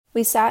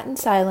We sat in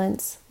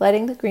silence,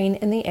 letting the green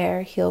in the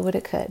air heal what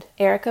it could.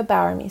 Erica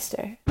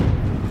Bauermeister.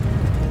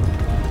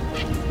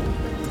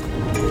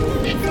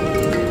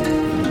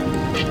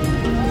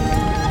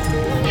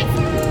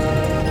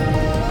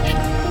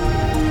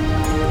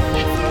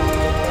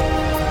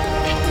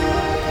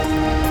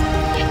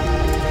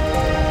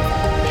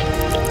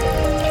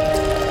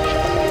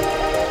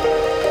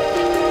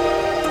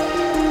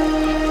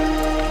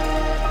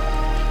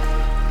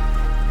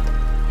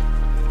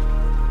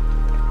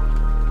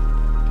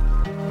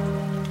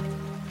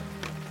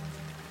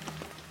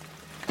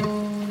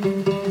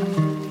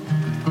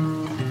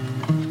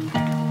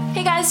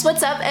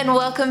 What's up and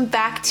welcome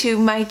back to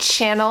my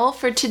channel.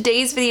 For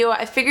today's video,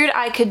 I figured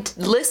I could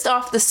list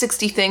off the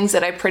 60 things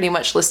that I pretty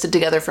much listed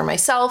together for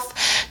myself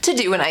to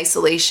do in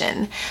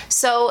isolation.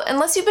 So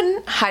unless you've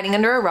been hiding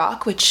under a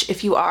rock, which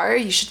if you are,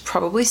 you should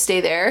probably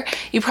stay there,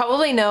 you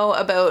probably know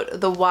about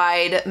the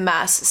wide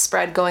mass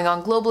spread going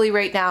on globally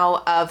right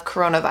now of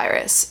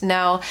coronavirus.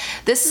 Now,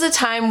 this is a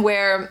time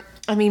where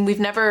we've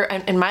never,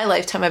 in my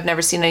lifetime, I've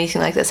never seen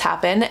anything like this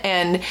happen.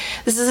 And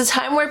this is a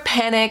time where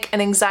panic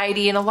and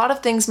anxiety and a lot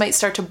of things might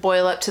start to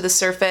boil up to the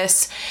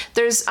surface.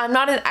 I'm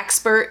not an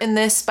expert in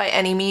this by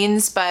any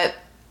means, but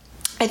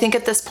I think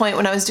at this point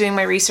when I was doing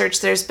my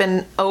research, there's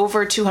been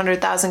over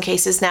 200,000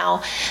 cases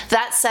now.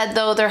 That said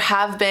though, there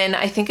have been,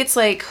 I think it's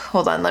like,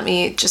 hold on, let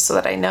me, just so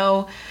that I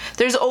know,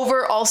 there's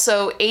over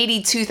also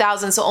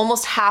 82,000, so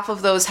almost half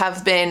of those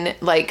have been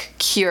like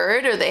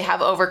cured or they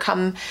have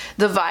overcome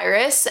the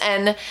virus.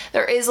 And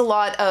there is a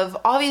lot of,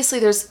 obviously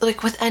there's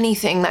like with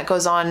anything that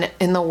goes on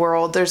in the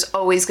world, there's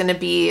always going to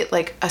be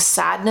like a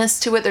sadness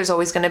to it. There's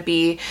always going to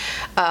be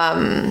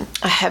a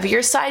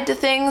heavier side to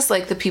things,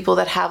 like the people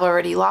that have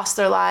already lost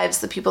their lives,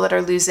 the people that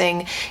are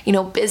losing,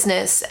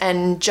 business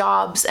and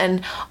jobs,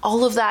 and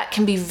all of that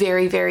can be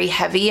very, very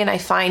heavy. And I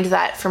find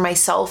that for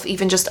myself,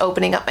 even just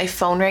opening up my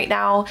phone right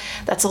now,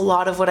 that's a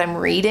lot of what I'm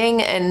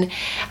reading. And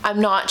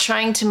I'm not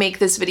trying to make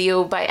this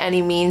video by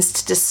any means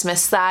to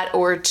dismiss that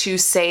or to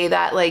say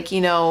that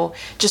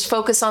just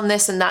focus on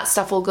this and that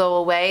stuff will go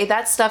away.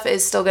 That stuff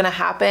is still going to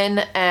happen,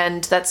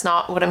 and that's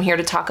not what I'm here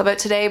to talk about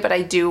today. But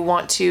I do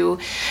want to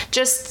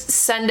just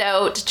send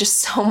out just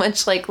so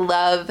much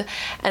love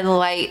and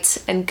light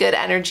and good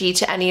energy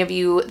to any of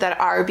you that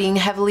are being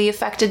heavily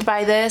affected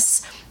by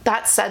this.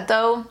 That said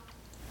though,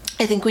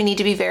 I think we need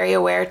to be very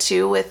aware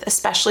too, with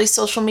especially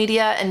social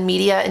media and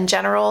media in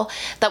general,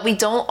 that we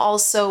don't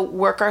also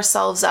work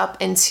ourselves up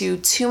into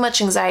too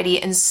much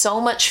anxiety and so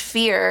much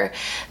fear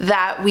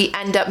that we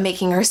end up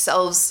making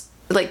ourselves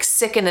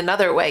sick in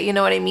another way. You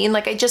know what I mean?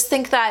 I just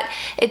think that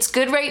it's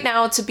good right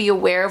now to be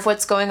aware of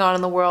what's going on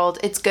in the world.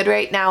 It's good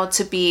right now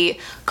to be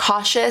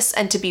cautious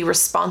and to be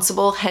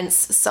responsible, hence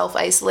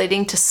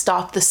self-isolating to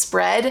stop the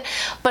spread.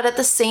 But at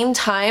the same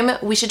time,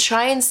 we should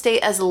try and stay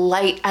as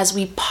light as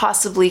we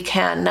possibly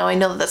can. Now, I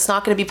know that that's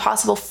not going to be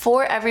possible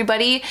for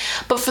everybody,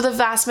 but for the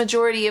vast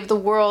majority of the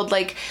world,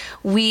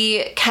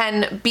 we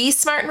can be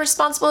smart and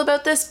responsible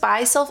about this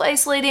by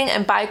self-isolating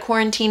and by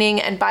quarantining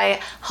and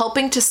by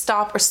helping to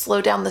stop or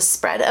slow down the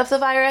spread of the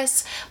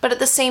virus. But at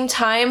the same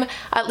time,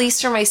 at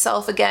least for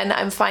myself, again,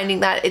 I'm finding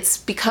that it's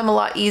become a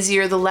lot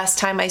easier the less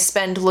time I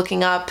spend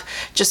looking up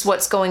just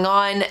what's going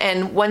on.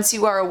 And once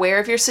you are aware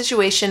of your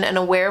situation and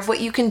aware of what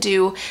you can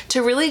do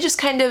to really just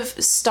kind of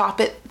stop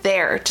it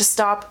there, to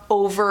stop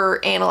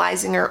over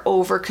analyzing or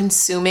over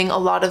consuming a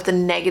lot of the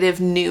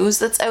negative news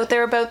that's out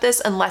there about this,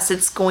 unless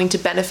it's going to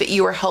benefit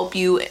you or help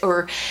you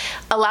or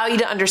allow you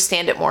to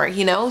understand it more,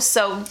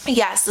 So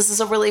yes, this is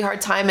a really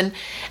hard time. And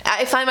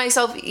I find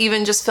myself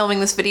even just filming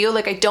this video,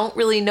 I don't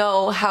really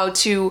know how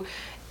to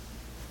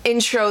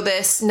intro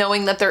this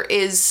knowing that there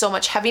is so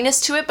much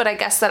heaviness to it, but I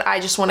guess that I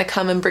just want to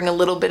come and bring a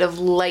little bit of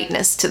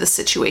lightness to the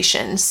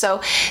situation.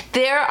 So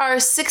there are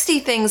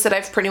 60 things that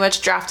I've pretty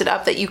much drafted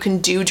up that you can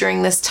do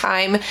during this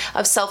time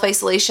of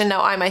self-isolation.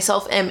 Now, I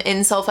myself am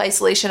in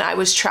self-isolation. I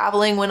was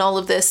traveling when all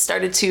of this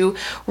started to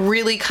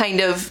really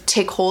kind of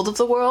take hold of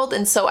the world,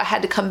 and so I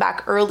had to come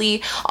back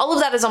early. All of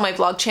that is on my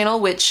vlog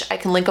channel, which I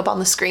can link up on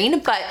the screen.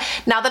 But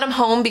now that I'm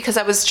home, because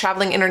I was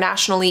traveling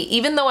internationally,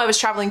 even though I was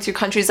traveling through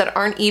countries that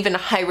aren't even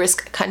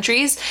high-risk countries,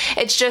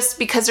 it's just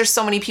because there's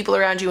so many people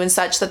around you and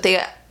such that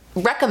they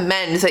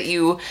recommend that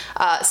you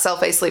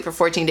self-isolate for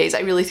 14 days. I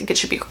really think it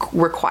should be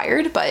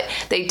required, but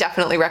they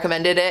definitely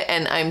recommended it,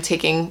 and I'm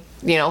taking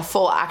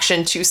full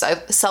action to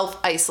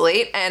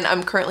self-isolate, and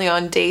I'm currently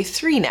on day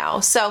 3 now.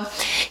 So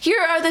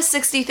here are the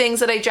 60 things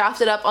that I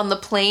drafted up on the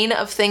plane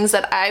of things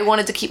that I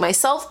wanted to keep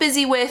myself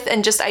busy with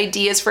and just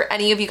ideas for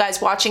any of you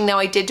guys watching. Now,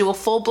 I did do a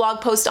full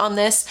blog post on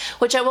this,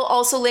 which I will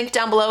also link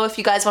down below if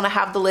you guys want to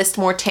have the list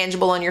more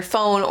tangible on your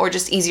phone or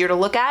just easier to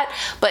look at.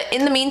 But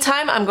in the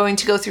meantime, I'm going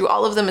to go through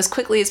all of them as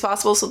quickly as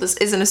possible so this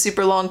isn't a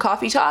super long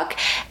coffee talk,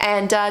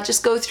 and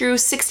just go through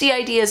 60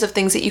 ideas of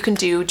things that you can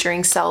do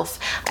during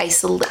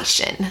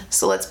self-isolation.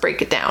 So let's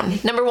break it down.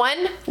 Number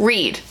 1,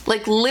 read.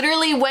 Like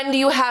literally, when do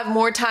you have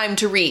more time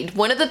to read?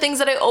 One of the things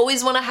that I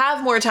always want to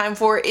have more time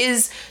for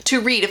is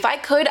to read. If I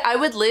could, I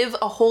would live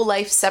a whole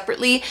life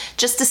separately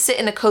just to sit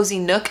in a cozy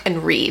nook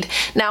and read.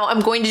 Now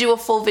I'm going to do a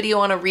full video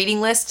on a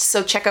reading list,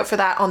 so check out for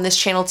that on this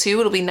channel too.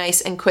 It'll be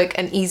nice and quick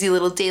and easy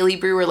little daily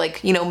brew, or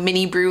like, you know,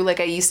 mini brew like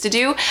I used to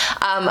do,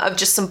 of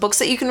just some books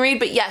that you can read.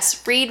 But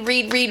yes, read,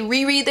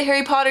 reread the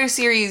Harry Potter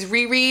series,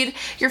 reread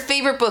your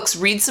favorite books,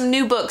 read some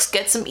new books,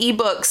 get some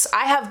ebooks.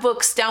 I have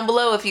books down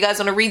below if you guys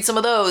want to read some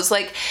of those.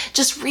 Like,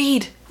 just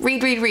read.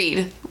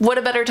 What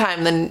a better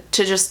time than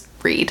to just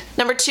read.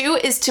 Number 2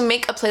 is to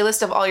make a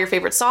playlist of all your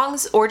favorite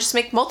songs, or just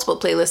make multiple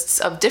playlists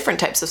of different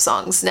types of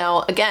songs.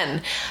 Now,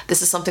 again,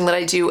 this is something that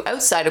I do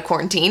outside of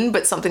quarantine,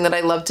 but something that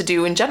I love to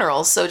do in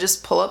general. So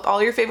just pull up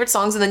all your favorite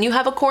songs, and then you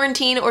have a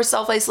quarantine or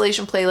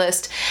self-isolation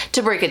playlist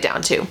to break it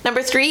down to.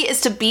 Number 3 is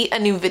to beat a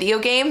new video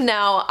game.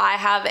 Now, I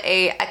have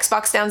a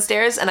Xbox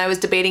downstairs, and I was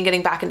debating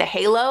getting back into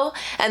Halo,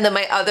 and then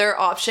my other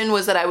option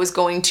was that I was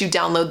going to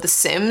download The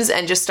Sims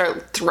and just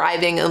start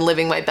thriving and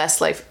living my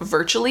best life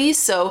virtually.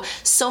 So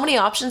many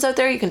options out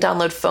there. You can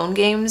download phone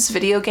games,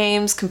 video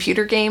games,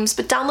 computer games,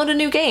 but download a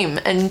new game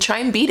and try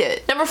and beat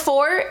it. Number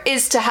 4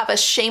 is to have a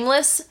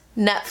shameless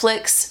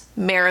Netflix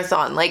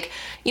marathon. Like,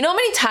 you know how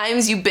many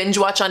times you binge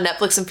watch on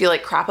Netflix and feel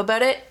like crap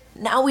about it?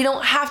 Now we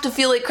don't have to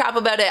feel like crap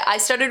about it. I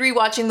started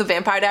rewatching The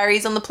Vampire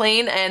Diaries on the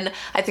plane, and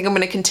I think I'm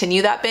gonna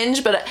continue that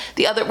binge. But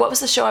what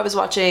was the show I was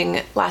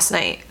watching last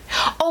night?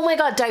 Oh my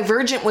god,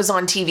 Divergent was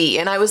on TV,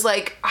 and I was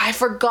like, I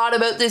forgot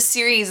about this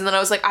series, and then I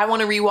was like, I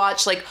want to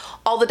rewatch like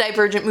all the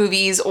Divergent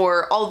movies,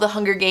 or all the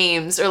Hunger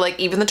Games, or like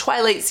even the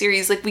Twilight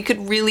series. Like, we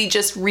could really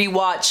just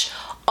rewatch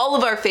all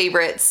of our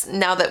favorites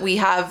now that we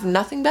have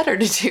nothing better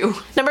to do.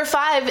 Number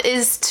 5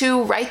 is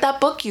to write that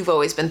book you've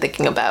always been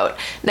thinking about.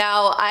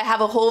 Now, I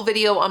have a whole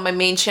video on my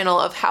main channel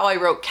of how I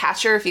wrote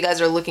Catcher if you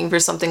guys are looking for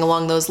something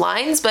along those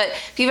lines, but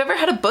if you've ever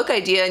had a book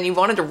idea and you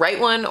wanted to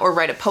write one, or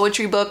write a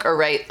poetry book, or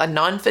write a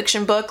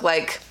nonfiction book,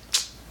 like,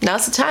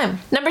 now's the time.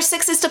 Number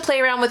 6 is to play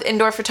around with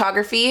indoor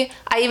photography.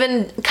 I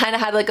even kind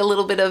of had like a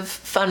little bit of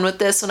fun with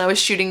this when I was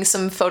shooting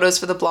some photos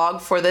for the blog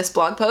for this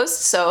blog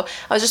post. So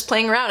I was just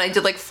playing around. I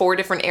did like 4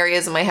 different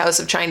areas in my house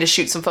of trying to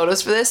shoot some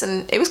photos for this,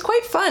 and it was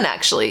quite fun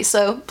actually.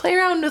 So play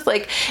around with,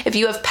 like, if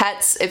you have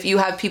pets, if you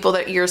have people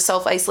that you're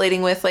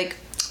self-isolating with, like,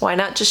 why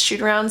not just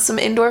shoot around some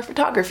indoor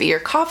photography, or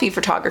coffee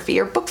photography,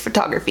 or book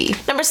photography?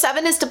 Number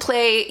 7 is to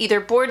play either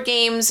board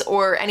games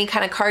or any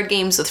kind of card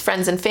games with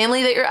friends and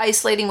family that you're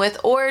isolating with,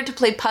 or to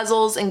play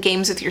puzzles and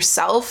games with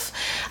yourself.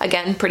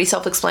 Again, pretty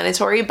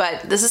self-explanatory,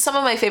 but this is some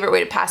of my favorite way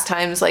to pass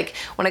times. Like,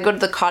 when I go to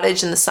the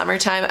cottage in the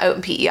summertime out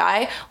in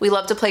PEI, we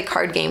love to play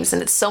card games,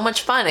 and it's so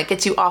much fun. It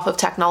gets you off of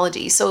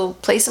technology. So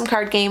play some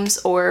card games,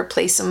 or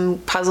play some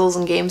puzzles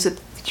and games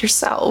with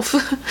yourself.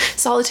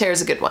 Solitaire is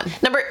a good one.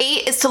 Number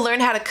 8 is to learn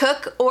how to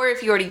cook, or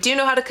if you already do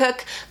know how to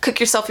cook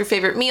yourself your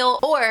favorite meal,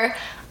 or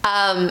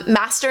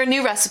master a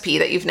new recipe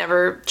that you've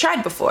never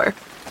tried before.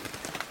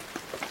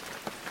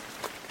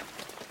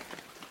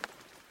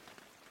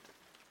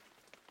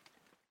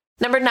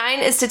 Number 9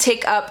 is to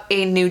take up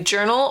a new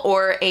journal,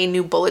 or a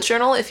new bullet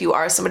journal if you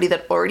are somebody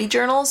that already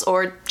journals,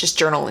 or just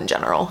journal in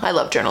general. I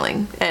love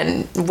journaling,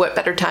 and what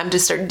better time to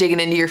start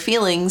digging into your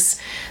feelings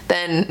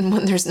than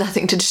when there's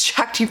nothing to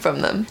distract you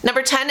from them.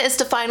 Number 10 is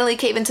to finally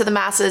cave into the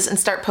masses and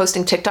start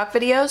posting TikTok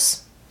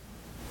videos.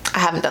 I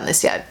haven't done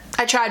this yet.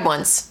 I tried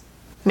once.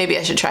 Maybe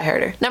I should try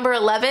harder. Number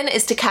 11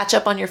 is to catch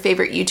up on your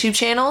favorite YouTube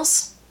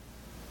channels.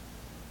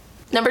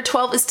 Number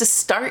 12 is to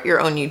start your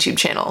own YouTube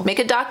channel. Make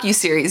a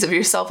docu-series of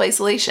your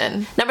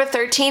self-isolation. Number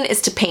 13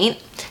 is to paint.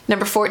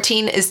 Number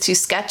 14 is to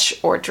sketch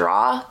or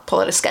draw. Pull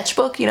out a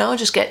sketchbook, you know,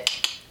 just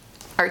get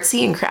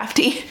artsy and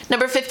crafty.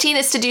 Number 15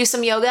 is to do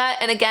some yoga,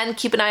 and again,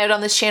 keep an eye out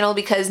on this channel,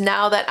 because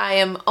now that I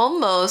am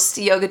almost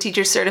yoga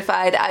teacher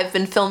certified, I've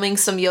been filming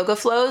some yoga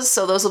flows,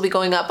 so those will be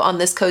going up on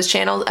this Co's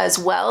channel as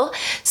well.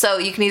 So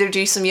you can either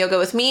do some yoga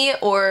with me,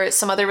 or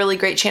some other really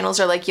great channels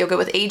are like Yoga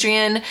with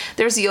Adriene.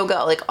 There's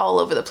yoga like all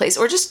over the place,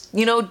 or just,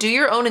 you know, do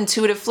your own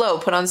intuitive flow,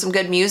 put on some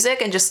good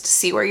music and just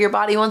see where your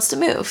body wants to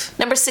move.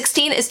 Number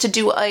 16 is to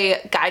do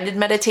a guided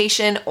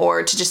meditation,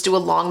 or to just do a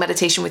long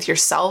meditation with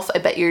yourself. I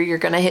bet you're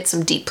gonna hit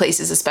some deep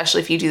places,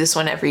 especially if you do this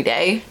one every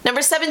day.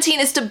 Number 17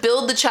 is to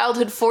build the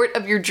childhood fort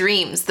of your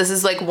dreams. This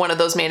is like one of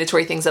those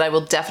mandatory things that I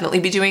will definitely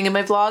be doing in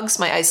my vlogs,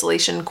 my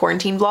isolation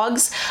quarantine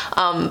vlogs.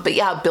 But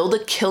yeah, build a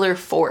killer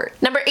fort.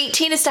 Number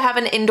 18 is to have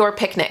an indoor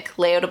picnic.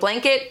 Lay out a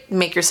blanket,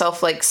 make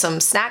yourself like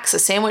some snacks, a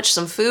sandwich,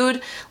 some food,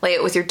 lay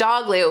it with your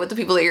dog, lay it with the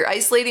people that you're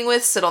isolating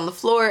with, sit on the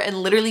floor, and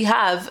literally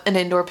have an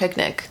indoor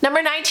picnic.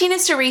 Number 19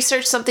 is to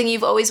research something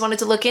you've always wanted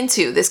to look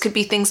into. This could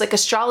be things like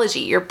astrology,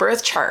 your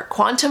birth chart,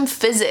 quantum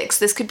physics.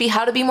 This could be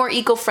how to be more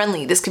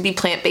eco-friendly. This could be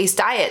plant-based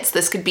diets.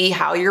 This could be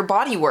how your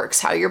body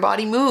works, how your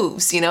body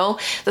moves, you know,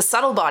 the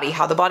subtle body,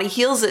 how the body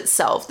heals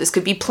itself. This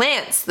could be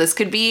plants. This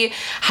could be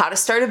how to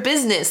start a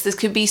business. This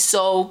could be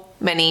so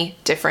many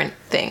different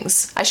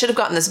things. I should have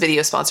gotten this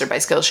video sponsored by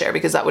Skillshare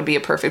because that would be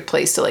a perfect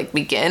place to like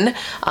begin.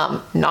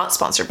 Not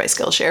sponsored by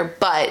Skillshare,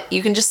 but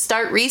you can just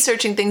start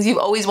researching things you've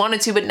always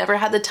wanted to but never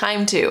had the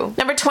time to.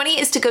 Number 20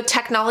 is to go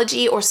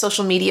technology or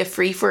social media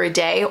free for a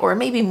day or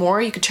maybe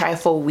more. You could try a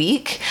full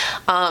week.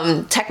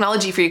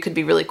 Technology for you could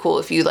be really cool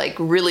if you like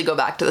really go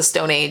back to the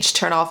Stone Age,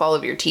 turn off all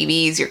of your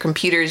TVs, your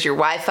computers, your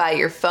Wi-Fi,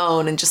 your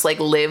phone, and just like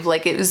live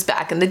like it was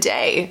back in the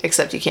day,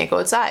 except you can't go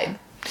outside.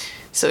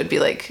 So it'd be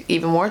like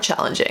even more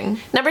challenging.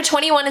 Number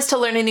 21 is to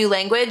learn a new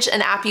language.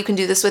 An app you can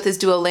do this with is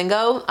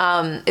Duolingo.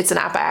 It's an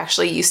app I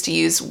actually used to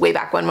use way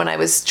back when I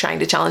was trying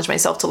to challenge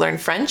myself to learn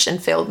French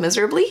and failed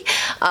miserably.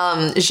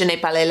 Je n'ai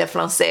pas le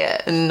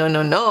français.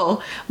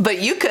 No.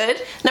 But you could.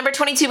 Number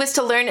 22 is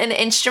to learn an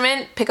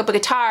instrument. Pick up a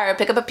guitar,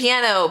 pick up a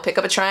piano, pick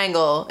up a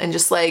triangle, and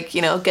just like,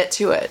 you know, get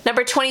to it.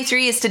 Number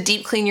 23 is to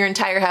deep clean your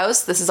entire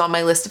house. This is on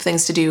my list of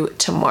things to do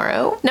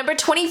tomorrow. Number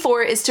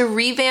 24 is to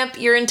revamp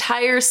your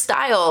entire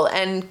style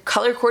and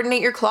color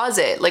coordinate your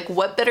closet. Like,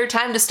 what better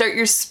time to start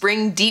your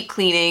spring deep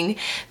cleaning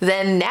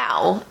than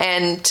now,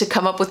 and to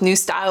come up with new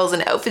styles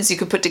and outfits you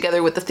could put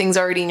together with the things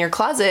already in your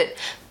closet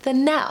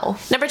than now.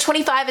 Number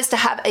 25 is to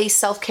have a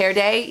self-care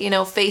day, you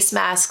know, face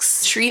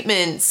masks,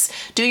 treatments,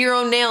 do your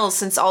own nails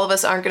since all of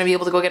us aren't going to be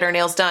able to go get our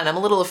nails done. I'm a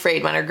little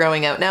afraid mine are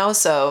growing out now,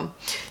 so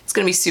it's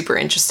going to be super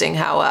interesting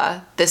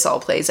how this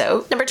all plays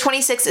out. Number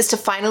 26 is to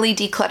finally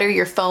declutter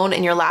your phone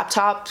and your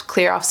laptop,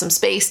 clear off some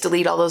space,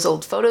 delete all those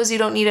old photos you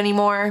don't need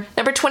anymore.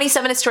 Number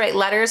 27 is to write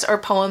letters or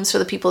poems for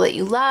the people that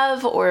you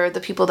love or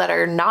the people that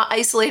are not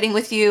isolating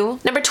with you.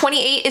 Number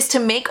 28 is to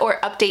make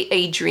or update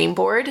a dream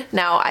board.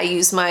 Now, I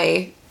use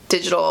my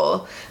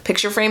digital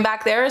picture frame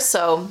back there,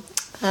 so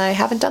I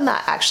haven't done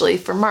that actually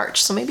for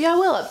March, so maybe I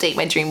will update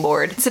my dream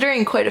board,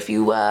 considering quite a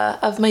few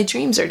of my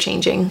dreams are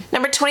changing.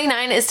 Number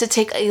 29 is to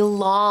take a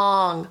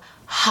long,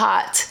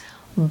 hot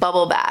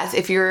bubble bath.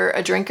 If you're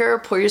a drinker,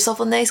 pour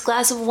yourself a nice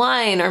glass of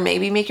wine or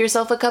maybe make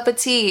yourself a cup of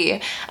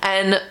tea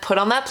and put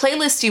on that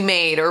playlist you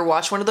made or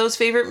watch one of those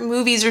favorite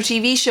movies or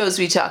TV shows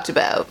we talked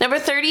about. Number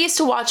 30 is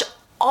to watch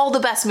all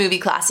the best movie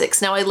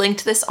classics. Now, I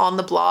linked this on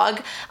the blog,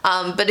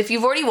 but if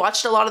you've already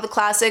watched a lot of the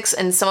classics,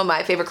 and some of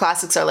my favorite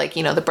classics are like,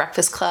 you know, The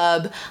Breakfast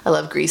Club, I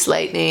love Grease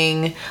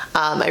Lightning,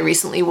 I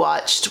recently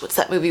watched, what's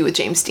that movie with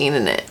James Dean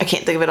in it? I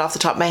can't think of it off the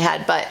top of my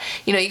head, but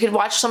you know, you could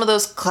watch some of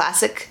those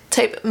classic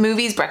type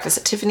movies, Breakfast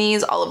at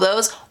Tiffany's, all of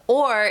those.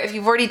 Or if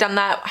you've already done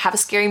that, have a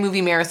scary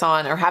movie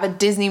marathon or have a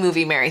Disney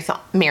movie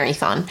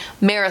marathon.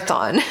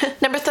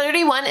 Number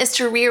 31 is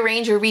to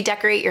rearrange or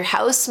redecorate your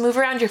house, move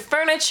around your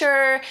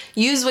furniture,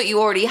 use what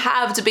you already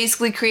have to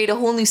basically create a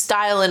whole new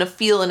style and a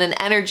feel and an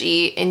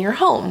energy in your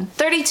home.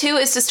 32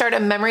 is to start a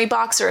memory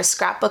box or a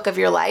scrapbook of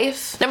your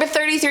life. Number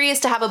 33 is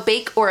to have a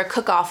bake or a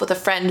cook-off with a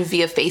friend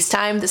via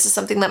FaceTime. This is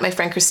something that my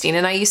friend Christine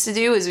and I used to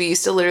do, is we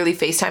used to literally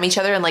FaceTime each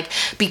other and like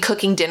be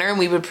cooking dinner, and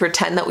we would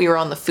pretend that we were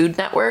on the Food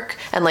Network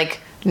and like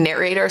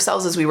narrate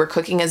ourselves as we were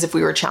cooking as if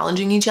we were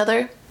challenging each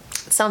other.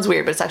 It sounds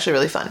weird, but it's actually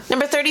really fun.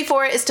 Number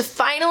 34 is to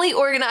finally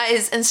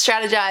organize and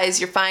strategize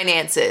your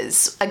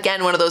finances.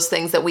 Again, one of those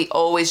things that we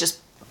always just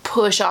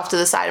push off to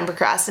the side and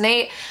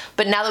procrastinate.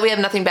 But now that we have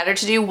nothing better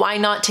to do, why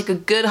not take a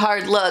good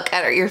hard look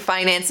at your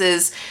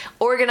finances,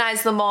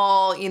 organize them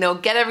all, you know,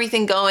 get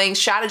everything going,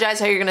 strategize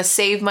how you're gonna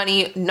save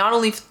money, not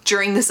only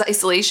during this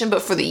isolation,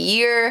 but for the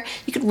year.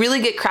 You could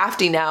really get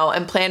crafty now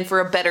and plan for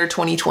a better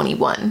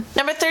 2021.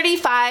 Number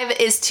 35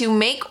 is to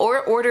make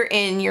or order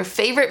in your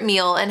favorite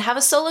meal and have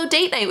a solo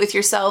date night with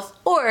yourself,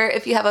 or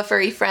if you have a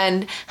furry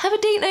friend, have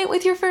a date night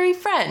with your furry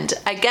friend.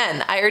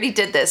 Again, I already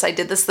did this. I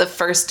did this the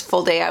first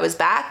full day I was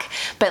back.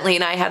 Bentley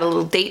and I had a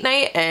little date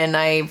night and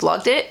I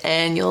vlogged it,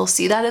 and you'll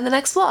see that in the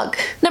next vlog.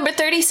 Number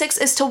 36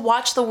 is to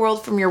watch the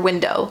world from your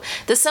window.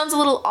 This sounds a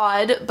little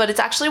odd, but it's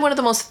actually one of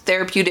the most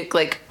therapeutic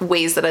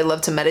ways that I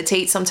love to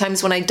meditate.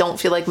 Sometimes when I don't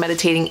feel like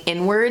meditating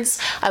inwards,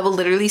 I will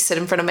literally sit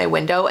in front of my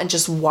window and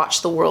just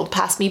watch the world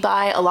pass me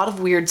by. A lot of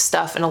weird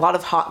stuff and a lot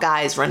of hot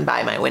guys run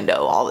by my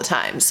window all the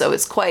time, so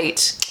it's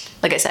quite,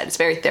 like I said, it's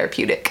very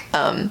therapeutic.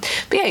 But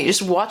yeah, you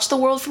just watch the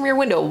world from your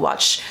window,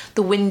 watch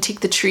the wind take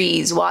the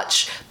trees,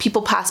 watch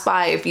people pass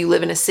by if you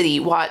live in a city,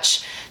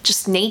 watch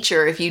just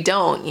nature if you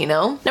don't, you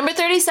know? Number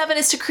 37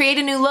 is to create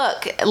a new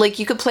look. Like,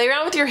 you could play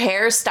around with your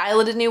hair, style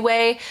it a new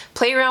way,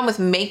 play around with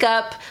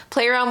makeup,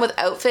 play around with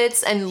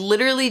outfits, and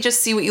literally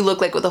just see what you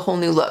look like with a whole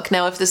new look.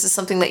 Now, if this is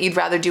something that you'd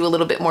rather do a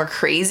little bit more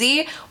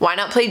crazy, why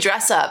not play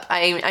dress up?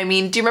 I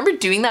mean, do you remember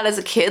doing that as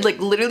a kid? Like,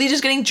 literally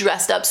just getting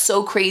dressed up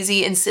so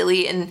crazy and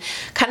silly and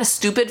kind of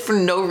stupid for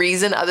no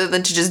reason other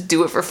than to just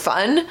do it for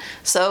fun.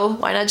 So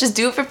why not just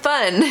do it for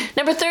fun?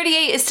 Number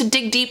 38 is to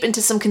dig deep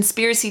into some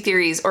conspiracy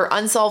theories or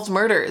unsolved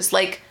murders.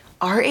 Like,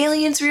 are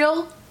aliens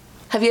real?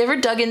 Have you ever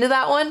dug into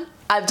that one?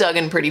 I've dug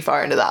in pretty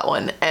far into that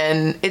one,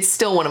 and it's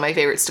still one of my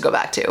favorites to go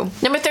back to.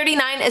 Number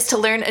 39 is to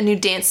learn a new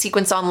dance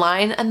sequence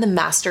online and then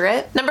master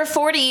it. Number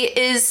 40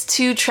 is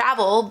to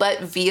travel,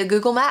 but via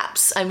Google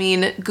Maps. I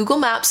mean, Google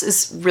Maps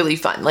is really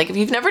fun. Like, if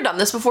you've never done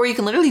this before, you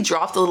can literally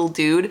drop the little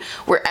dude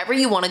wherever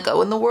you want to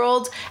go in the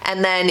world,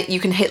 and then you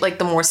can hit like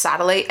the more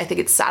satellite, I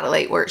think it's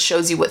satellite, where it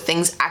shows you what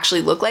things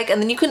actually look like,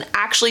 and then you can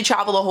actually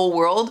travel the whole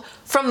world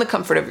from the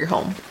comfort of your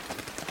home.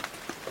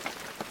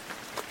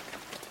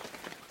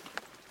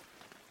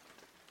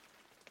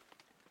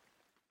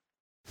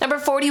 Number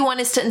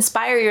 41 is to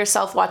inspire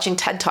yourself watching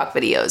TED Talk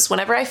videos.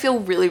 Whenever I feel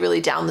really, really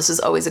down, this is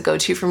always a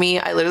go-to for me.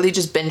 I literally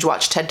just binge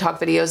watch TED Talk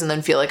videos and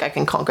then feel like I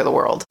can conquer the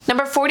world.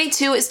 Number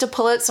 42 is to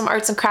pull out some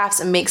arts and crafts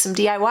and make some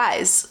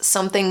DIYs.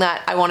 Something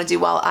that I want to do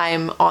while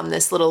I'm on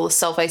this little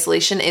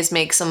self-isolation is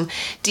make some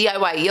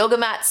DIY yoga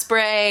mat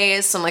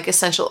spray, some like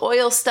essential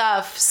oil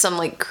stuff, some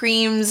like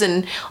creams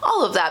and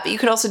all of that. But you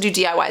could also do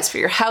DIYs for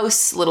your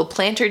house, little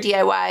planter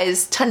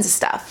DIYs, tons of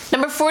stuff.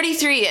 Number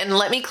 43, and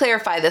let me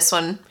clarify this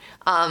one.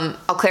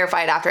 I'll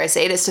clarify it after I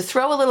say it, is to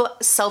throw a little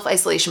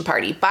self-isolation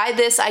party. By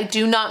this, I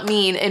do not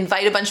mean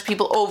invite a bunch of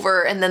people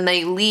over and then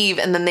they leave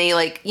and then they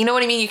like, you know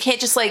what I mean? You can't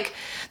just like,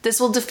 this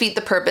will defeat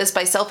the purpose.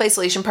 By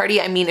self-isolation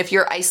party, I mean if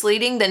you're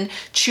isolating, then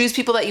choose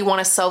people that you want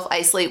to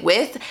self-isolate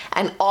with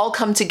and all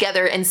come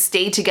together and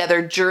stay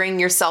together during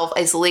your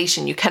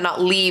self-isolation. You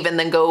cannot leave and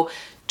then go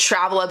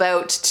travel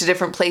about to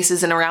different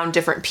places and around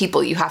different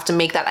people. You have to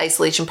make that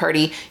isolation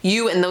party,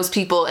 you and those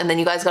people, and then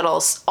you guys gotta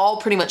all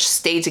pretty much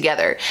stay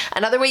together.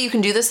 Another way you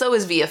can do this though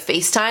is via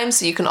FaceTime,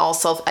 so you can all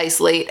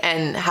self-isolate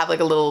and have like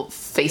a little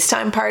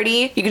FaceTime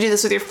party. You can do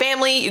this with your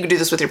family, you can do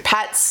this with your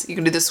pets, you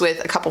can do this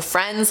with a couple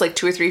friends, like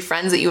 2 or 3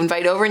 friends that you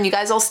invite over, and you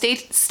guys all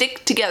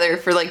stick together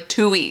for like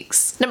 2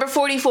 weeks. Number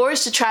 44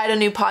 is to try out a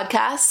new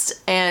podcast,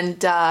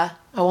 and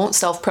I won't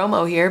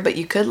self-promo here, but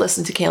you could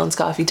listen to Kaylin's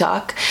Coffee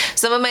Talk.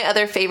 Some of my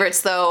other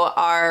favorites though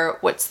are,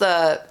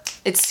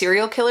 it's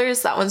Serial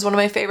Killers. That one's one of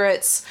my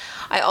favorites.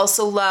 I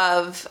also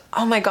love,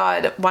 oh my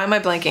God, why am I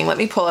blanking? Let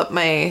me pull up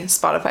my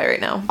Spotify right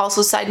now.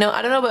 Also, side note,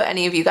 I don't know about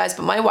any of you guys,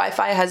 but my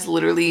Wi-Fi has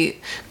literally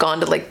gone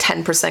to like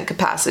 10%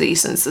 capacity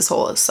since this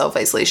whole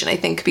self-isolation, I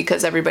think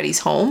because everybody's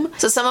home.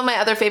 So some of my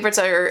other favorites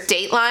are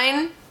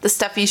Dateline, the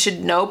Stuff You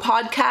Should Know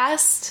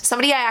podcast.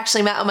 Somebody I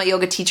actually met on my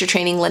yoga teacher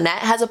training, Lynette,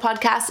 has a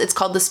podcast. It's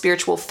called The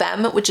Spiritual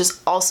Femme, which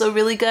is also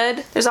really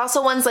good. There's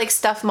also ones like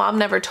Stuff Mom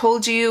Never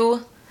Told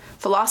You,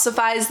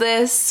 Philosophize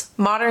This,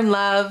 Modern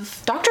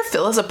Love. Dr.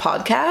 Phil has a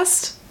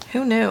podcast?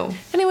 Who knew?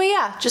 Anyway,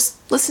 yeah,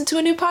 just listen to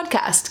a new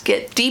podcast.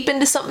 Get deep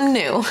into something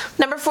new.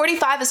 Number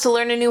 45 is to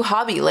learn a new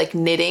hobby like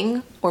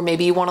knitting, or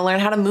maybe you want to learn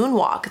how to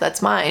moonwalk.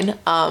 That's mine.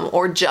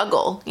 Or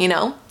juggle, you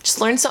know? Just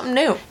learn something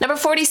new. Number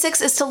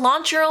 46 is to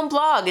launch your own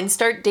blog and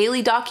start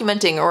daily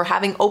documenting or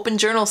having open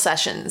journal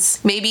sessions.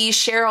 Maybe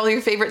share all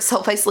your favorite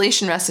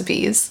self-isolation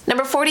recipes.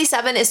 Number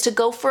 47 is to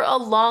go for a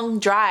long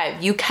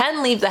drive. You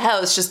can leave the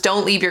house, just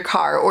don't leave your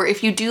car. Or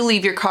if you do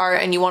leave your car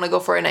and you want to go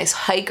for a nice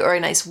hike or a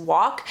nice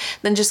walk,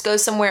 then just go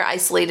somewhere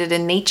isolated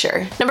in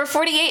nature. Number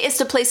 48 is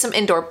to play some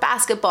indoor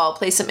basketball,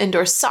 play some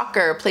indoor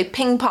soccer, play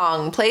ping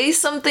pong, play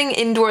something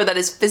indoor that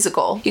is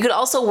physical. You could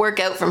also work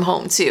out from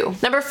home too.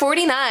 Number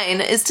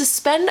 49 is to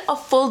spend a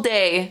full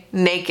day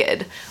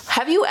naked.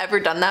 Have you ever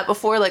done that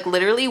before? Like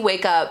literally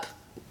wake up,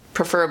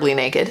 preferably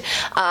naked,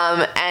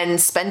 and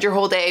spend your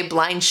whole day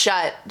blind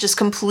shut, just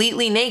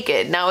completely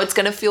naked. Now it's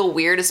gonna feel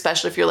weird,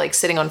 especially if you're like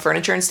sitting on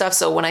furniture and stuff.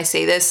 So when I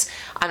say this,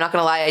 I'm not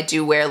gonna lie, I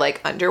do wear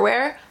like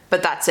underwear,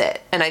 but that's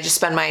it. And I just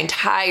spend my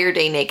entire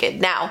day naked.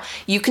 Now,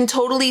 you can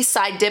totally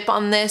side dip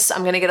on this.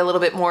 I'm gonna get a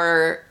little bit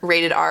more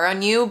rated R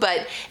on you,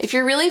 but if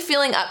you're really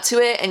feeling up to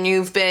it and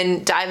you've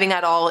been diving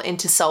at all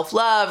into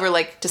self-love or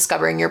like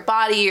discovering your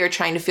body or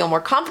trying to feel more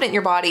confident in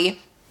your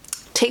body,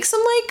 take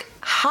some like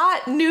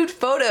hot nude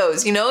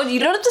photos, you know? You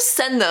don't have to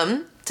send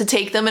them to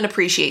take them and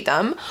appreciate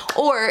them.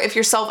 Or if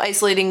you're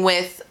self-isolating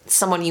with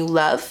someone you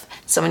love,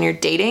 someone you're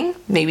dating,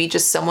 maybe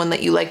just someone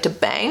that you like to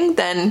bang,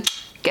 then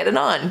get it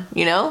on,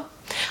 you know?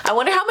 I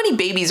wonder how many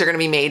babies are going to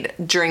be made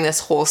during this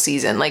whole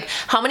season. Like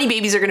how many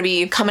babies are going to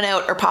be coming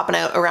out or popping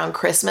out around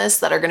Christmas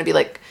that are going to be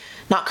like,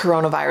 not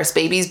coronavirus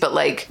babies, but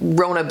like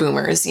Rona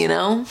boomers, you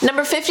know?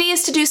 Number 50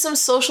 is to do some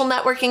social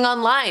networking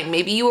online.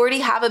 Maybe you already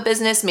have a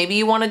business. Maybe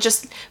you want to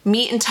just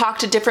meet and talk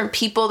to different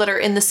people that are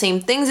in the same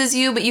things as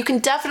you, but you can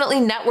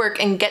definitely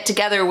network and get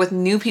together with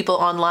new people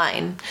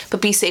online,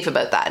 but be safe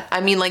about that.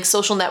 I mean like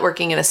social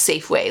networking in a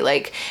safe way.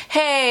 Like,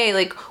 hey,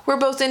 like we're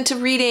both into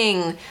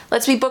reading.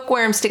 Let's be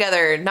bookworms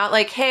together. Not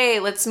like, hey,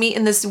 let's meet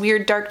in this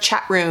weird dark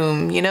chat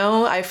room, you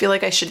know? I feel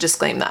like I should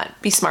disclaim that.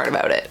 Be smart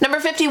about it.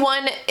 Number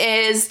 51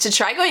 is to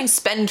try going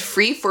spend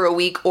free for a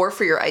week or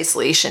for your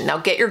isolation. Now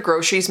get your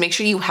groceries, make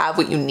sure you have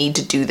what you need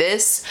to do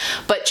this,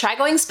 but try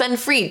going spend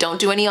free. Don't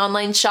do any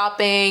online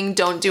shopping.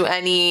 Don't do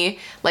any,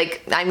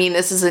 like, I mean,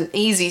 this is an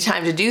easy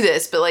time to do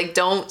this, but like,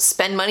 don't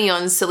spend money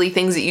on silly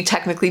things that you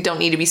technically don't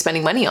need to be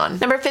spending money on.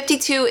 Number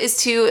 52 is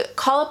to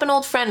call up an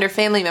old friend or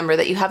family member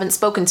that you haven't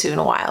spoken to in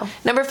a while.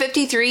 Number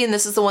 53, and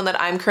this is the one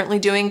that I'm currently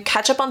doing,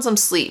 catch up on some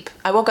sleep.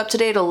 I woke up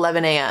today at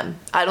 11 a.m.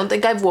 I don't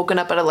think I've woken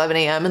up at 11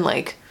 a.m. in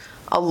like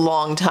a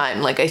long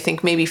time, like I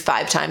think maybe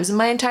 5 times in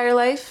my entire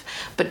life,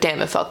 but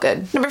damn, it felt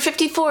good. Number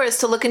 54 is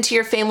to look into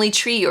your family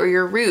tree or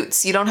your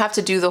roots. You don't have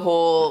to do the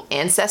whole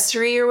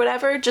ancestry or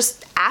whatever,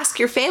 just ask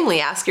your family,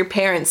 ask your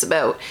parents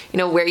about, you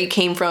know, where you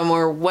came from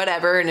or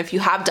whatever. And if you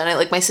have done it,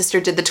 like my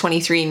sister did the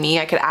 23andMe,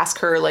 I could ask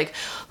her like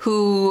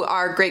who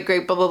our great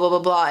blah blah blah blah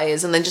blah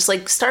is, and then just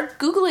like start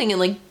Googling and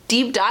like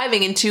deep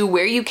diving into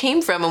where you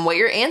came from and what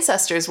your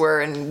ancestors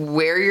were and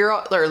where you're,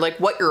 or like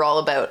what you're all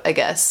about, I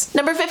guess.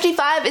 Number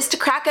 55 is to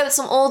crack out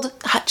some old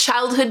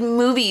childhood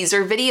movies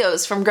or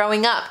videos from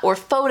growing up, or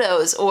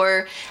photos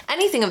or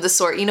anything of the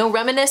sort, you know,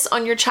 reminisce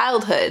on your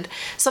childhood.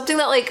 Something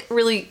that like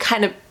really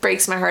kind of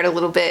breaks my heart a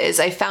little bit is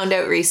I found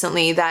out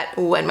recently that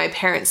when my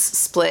parents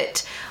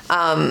split,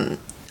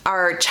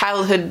 our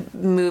childhood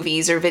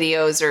movies or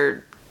videos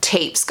or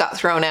tapes got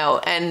thrown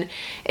out, and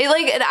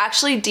it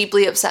actually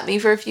deeply upset me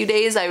for a few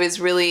days. I was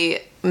really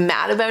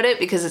mad about it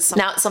because it's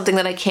now something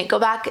that I can't go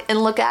back and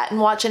look at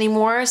and watch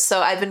anymore. So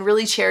I've been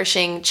really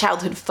cherishing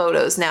childhood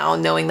photos now,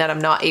 knowing that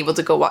I'm not able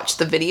to go watch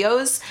the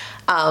videos.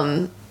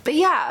 But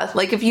yeah,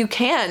 like if you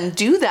can,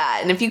 do that.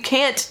 And if you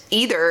can't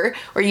either,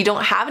 or you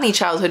don't have any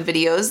childhood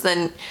videos,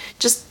 then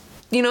just,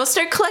 you know,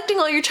 start collecting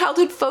all your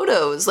childhood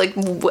photos. Like,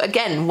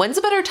 again, when's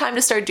a better time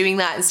to start doing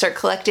that and start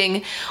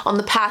collecting on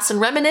the past and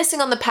reminiscing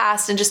on the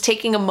past and just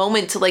taking a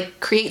moment to like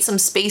create some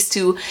space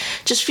to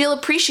just feel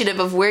appreciative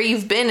of where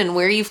you've been and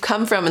where you've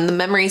come from and the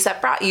memories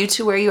that brought you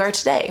to where you are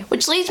today.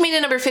 Which leads me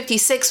to number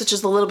 56, which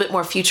is a little bit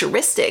more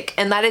futuristic,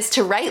 and that is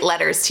to write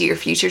letters to your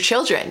future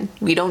children.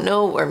 We don't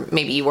know, or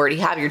maybe you already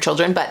have your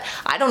children, but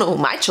I don't know who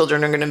my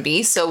children are going to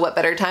be, so what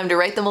better time to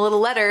write them a little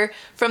letter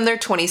from their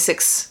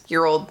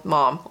 26-year-old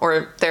mom,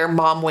 or their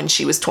mom when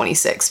she was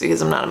 26,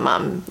 because I'm not a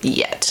mom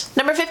yet.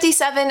 Number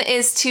 57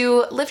 is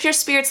to lift your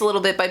spirits a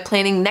little bit by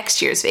planning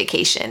next year's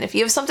vacation. If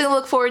you have something to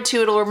look forward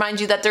to, it'll remind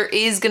you that there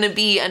is going to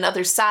be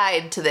another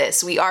side to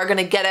this. We are going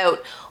to get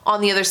out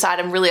on the other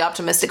side. I'm really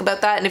optimistic about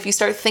that. And if you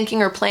start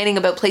thinking or planning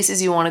about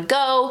places you want to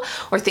go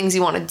or things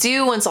you want to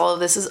do once all of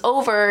this is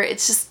over,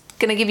 it's just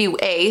gonna give you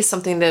A,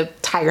 something to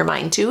tie your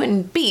mind to,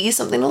 and B,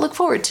 something to look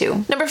forward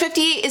to. Number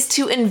 50 is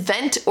to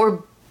invent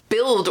or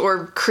build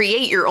or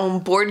create your own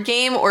board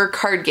game or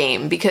card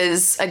game,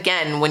 because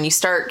again, when you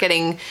start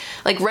getting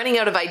like running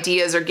out of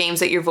ideas or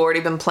games that you've already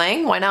been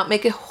playing, why not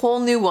make a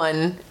whole new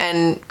one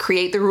and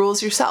create the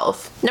rules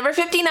yourself? Number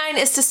 59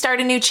 is to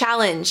start a new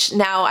challenge.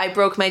 Now, I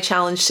broke my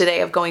challenge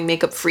today of going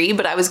makeup free,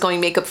 but I was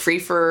going makeup free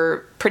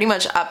for pretty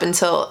much up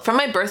until, from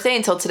my birthday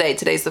until today.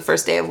 Today's the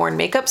first day I've worn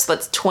makeup, so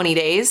that's 20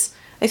 days.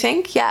 I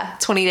think, yeah,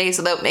 20 days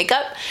without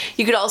makeup.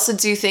 You could also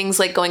do things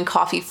like going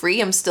coffee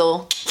free.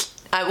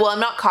 Well, I'm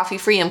not coffee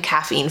free, I'm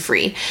caffeine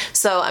free.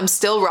 So I'm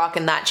still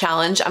rocking that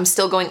challenge. I'm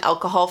still going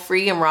alcohol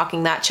free, I'm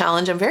rocking that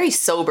challenge. I'm very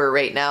sober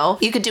right now.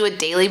 You could do a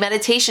daily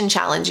meditation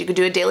challenge. You could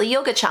do a daily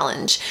yoga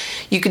challenge.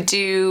 You could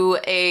do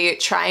a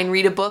try and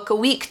read a book a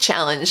week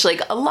challenge.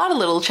 Like a lot of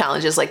little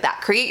challenges like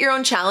that. Create your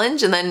own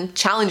challenge and then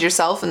challenge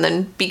yourself and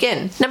then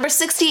begin. Number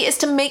 60 is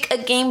to make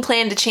a game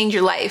plan to change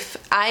your life.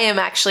 I am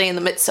actually in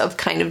the midst of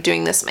kind of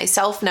doing this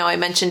myself. Now, I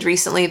mentioned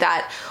recently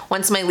that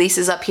once my lease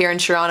is up here in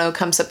Toronto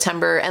come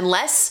September,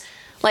 unless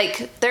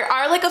like, there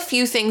are like a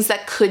few things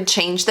that could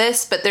change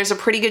this, but there's a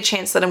pretty good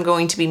chance that I'm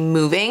going to be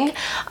moving.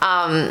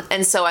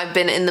 And so I've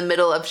been in the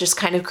middle of just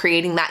kind of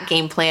creating that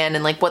game plan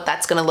and like what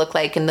that's going to look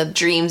like and the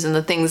dreams and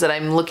the things that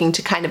I'm looking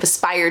to kind of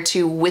aspire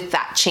to with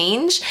that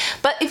change.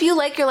 But if you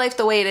like your life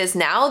the way it is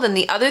now, then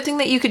the other thing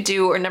that you could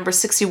do, or number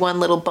 61,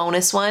 little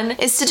bonus one,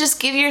 is to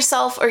just give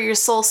yourself or your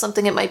soul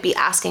something it might be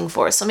asking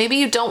for. So maybe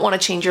you don't want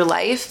to change your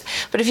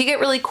life, but if you get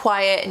really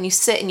quiet and you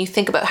sit and you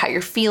think about how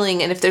you're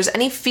feeling, and if there's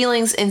any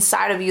feelings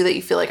inside of you that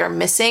you feel like are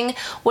missing,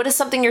 what is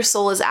something your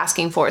soul is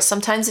asking for?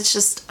 Sometimes it's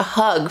just a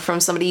hug from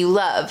somebody you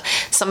love.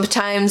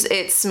 Sometimes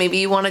it's maybe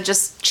you want to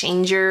just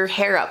change your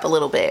hair up a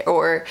little bit,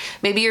 or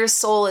maybe your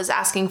soul is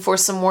asking for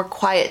some more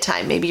quiet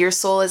time. Maybe your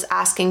soul is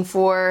asking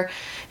for,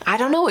 I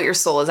don't know what your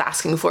soul is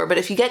asking for, but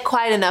if you get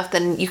quiet enough,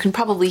 then you can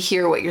probably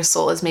hear what your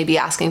soul is maybe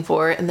asking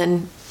for, and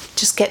then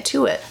just get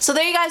to it. So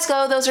there you guys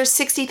go. Those are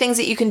 60 things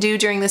that you can do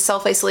during this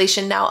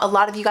self-isolation. Now, a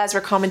lot of you guys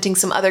were commenting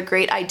some other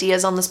great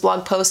ideas on this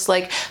blog post,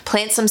 like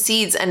plant some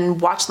seeds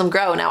and watch them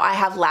grow. Now, I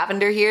have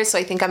lavender here, so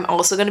I think I'm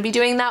also going to be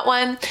doing that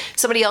one.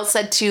 Somebody else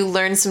said to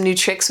learn some new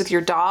tricks with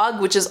your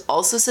dog, which is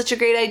also such a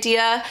great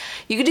idea.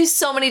 You could do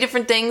so many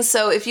different things.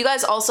 So if you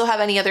guys also have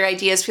any other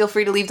ideas, feel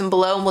free to leave them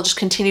below, and we'll just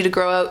continue to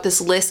grow out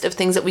this list of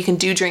things that we can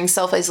do during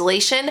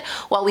self-isolation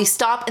while we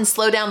stop and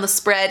slow down the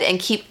spread and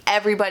keep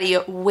everybody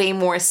way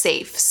more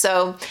safe.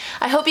 So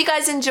I hope you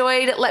guys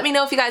enjoyed. Let me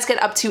know if you guys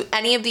get up to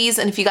any of these,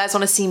 and if you guys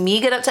want to see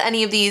me get up to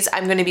any of these,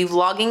 I'm going to be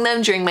vlogging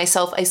them during my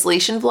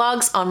self-isolation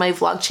vlogs on my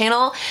vlog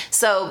channel.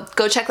 So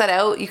go check that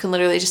out. You can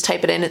literally just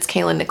type it in. It's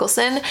Kaylin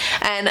Nicholson.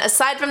 And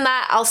aside from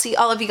that, I'll see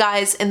all of you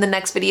guys in the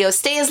next video.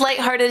 Stay as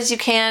lighthearted as you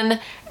can.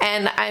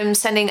 And I'm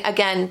sending,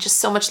 again, just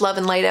so much love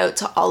and light out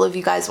to all of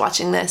you guys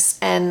watching this.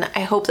 And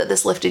I hope that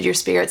this lifted your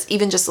spirits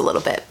even just a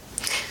little bit.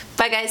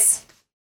 Bye, guys.